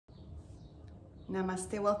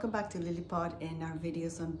Namaste, welcome back to Lillipod and our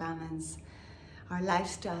videos on balance, our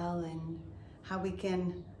lifestyle and how we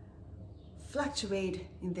can fluctuate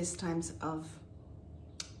in these times of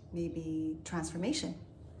maybe transformation.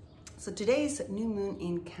 So today is new moon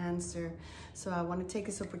in Cancer. So I want to take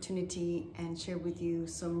this opportunity and share with you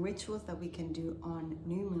some rituals that we can do on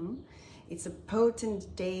new moon. It's a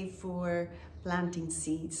potent day for planting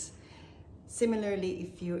seeds. Similarly,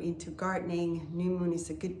 if you're into gardening, new moon is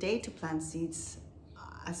a good day to plant seeds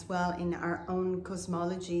as well. In our own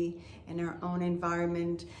cosmology and our own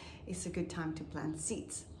environment, it's a good time to plant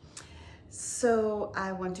seeds. So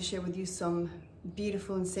I want to share with you some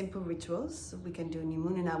beautiful and simple rituals we can do new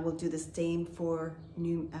moon, and I will do the same for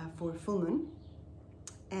full moon.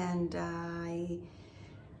 And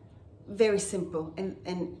very simple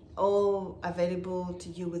and all available to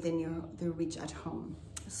you within the reach at home.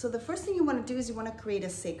 So the first thing you want to do is you want to create a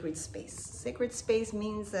sacred space. Sacred space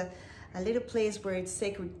means a little place where it's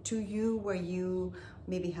sacred to you, where you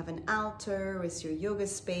maybe have an altar, or it's your yoga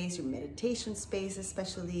space, your meditation space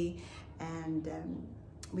especially, and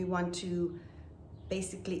we want to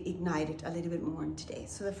basically ignite it a little bit more today.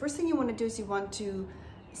 So the first thing you want to do is you want to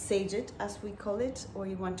sage it, as we call it, or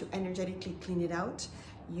you want to energetically clean it out.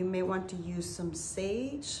 You may want to use some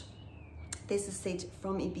sage. This is sage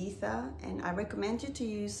from Ibiza, and I recommend you to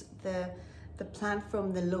use the plant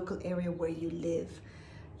from the local area where you live.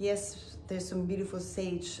 Yes, there's some beautiful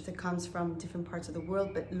sage that comes from different parts of the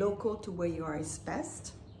world, but local to where you are is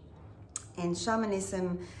best. And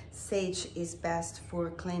shamanism, sage is best for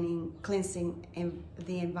cleansing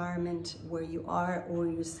the environment where you are, or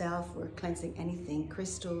yourself, or cleansing anything,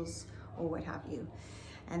 crystals or what have you.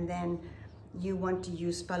 And then you want to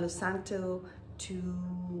use Palo Santo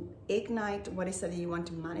to ignite what is it that you want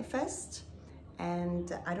to manifest.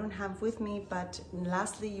 And I don't have with me, but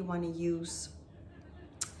lastly, you want to use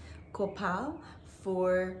copal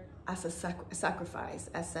as a sacrifice,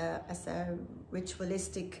 as a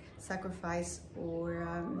ritualistic sacrifice,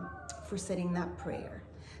 or for setting that prayer.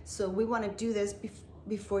 So we want to do this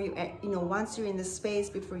before once you're in the space,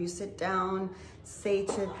 before you sit down, say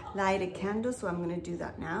to light a candle. So I'm going to do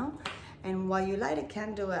that now. And while you light a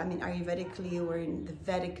candle, I mean, Ayurvedically or in the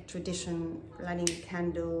Vedic tradition, lighting a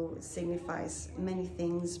candle signifies many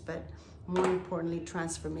things, but more importantly,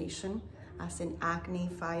 transformation, as in Agni,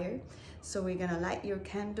 fire. So we're gonna light your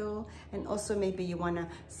candle, and also maybe you wanna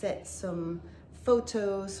set some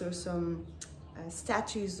photos or some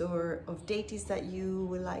statues or of deities that you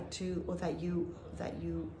would like to, or that you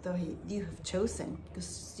have chosen,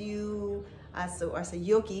 because you as a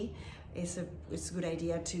yogi, it's a good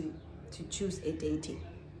idea to choose a deity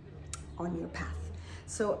on your path.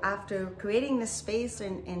 So after creating the space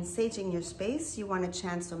and saging your space, you want to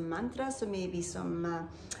chant some mantras. So maybe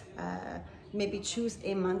maybe choose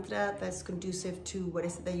a mantra that's conducive to what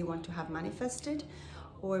is it that you want to have manifested,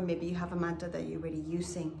 or maybe you have a mantra that you're already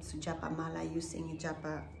using. So japa mala, using a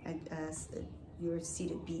japa as your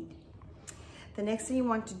seated beat. The next thing you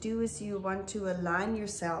want to do is you want to align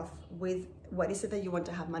yourself with what is it that you want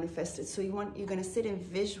to have manifested. So you're going to sit and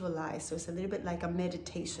visualize. So it's a little bit like a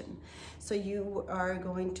meditation. So you are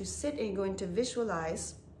going to sit and you're going to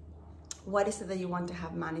visualize what is it that you want to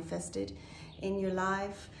have manifested in your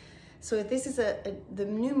life. So this is the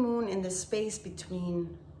new moon in the space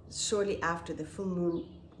between shortly after the full moon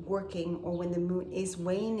working, or when the moon is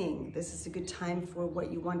waning. This is a good time for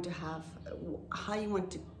what you want to have, how you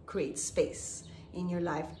want to create space in your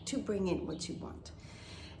life to bring in what you want.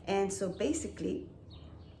 And so basically,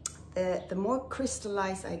 the more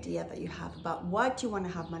crystallized idea that you have about what you want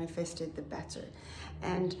to have manifested, the better.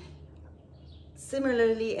 And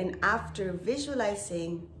similarly, and after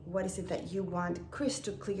visualizing what is it that you want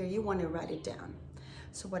crystal clear, you want to write it down.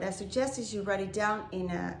 So what I suggest is you write it down in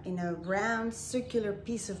a round circular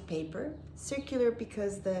piece of paper. Circular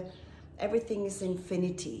because everything is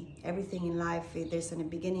infinity. Everything in life, there's a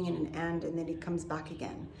beginning and an end, and then it comes back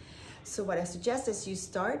again. So what I suggest is you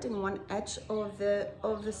start in one edge of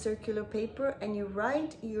the circular paper, and you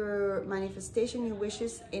write your manifestation, your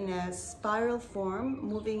wishes, in a spiral form,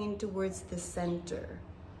 moving in towards the center.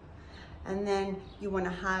 And then you want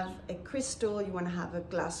to have a crystal, you want to have a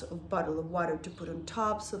bottle of water to put on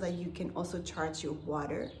top, so that you can also charge your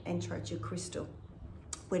water and charge your crystal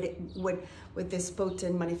with this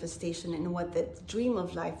potent manifestation and what the dream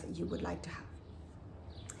of life that you would like to have.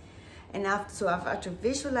 And after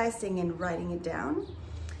visualizing and writing it down,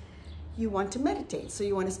 you want to meditate. So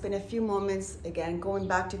you want to spend a few moments, again, going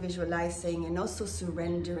back to visualizing and also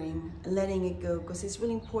surrendering, letting it go, because it's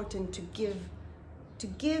really important to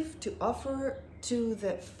offer to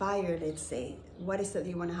the fire, let's say, what is it that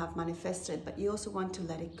you want to have manifested, but you also want to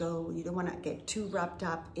let it go. You don't want to get too wrapped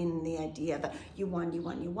up in the idea that you want,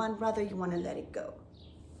 rather you want to let it go.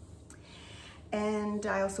 And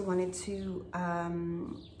I also wanted to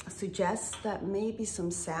suggest that maybe some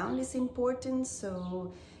sound is important.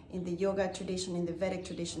 So in the yoga tradition, in the Vedic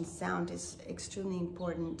tradition, sound is extremely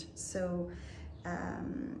important. So a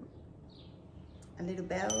little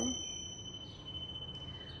bell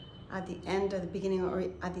at the end, at the beginning or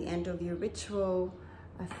at the end of your ritual,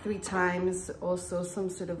 3 times. Also some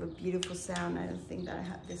sort of a beautiful sound. I don't think that I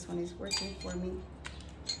have, this one is working for me.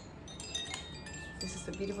 This is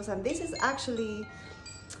a beautiful sound. This is actually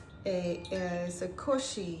it's a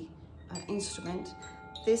koshi instrument.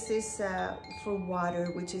 This is for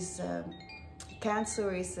water, which is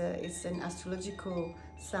Cancer is an astrological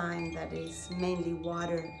sign that is mainly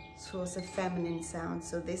water, so it's a feminine sound.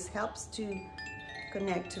 So this helps to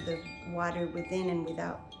connect to the water within and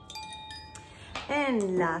without.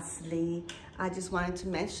 And lastly, I just wanted to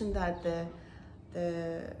mention that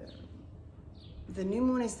the new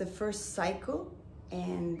moon is the first cycle,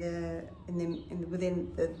 and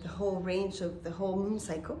within the whole range of the whole moon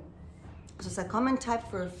cycle. So it's a common type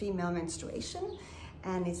for female menstruation,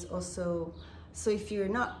 and it's also, so if you're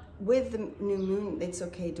not with the new moon, it's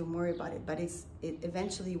okay, don't worry about it. But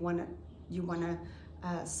eventually you wanna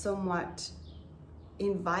somewhat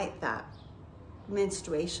invite that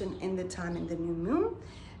menstruation in the time in the new moon.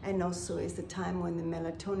 And also is the time when the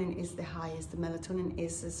melatonin is the highest. The melatonin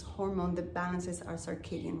is this hormone that balances our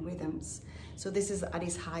circadian rhythms. So this is at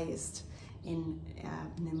its highest in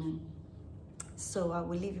the moon. So I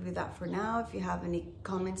will leave you with that for now. If you have any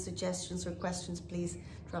comments, suggestions, or questions, please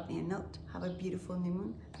drop me a note. Have a beautiful new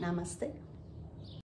moon. Namaste.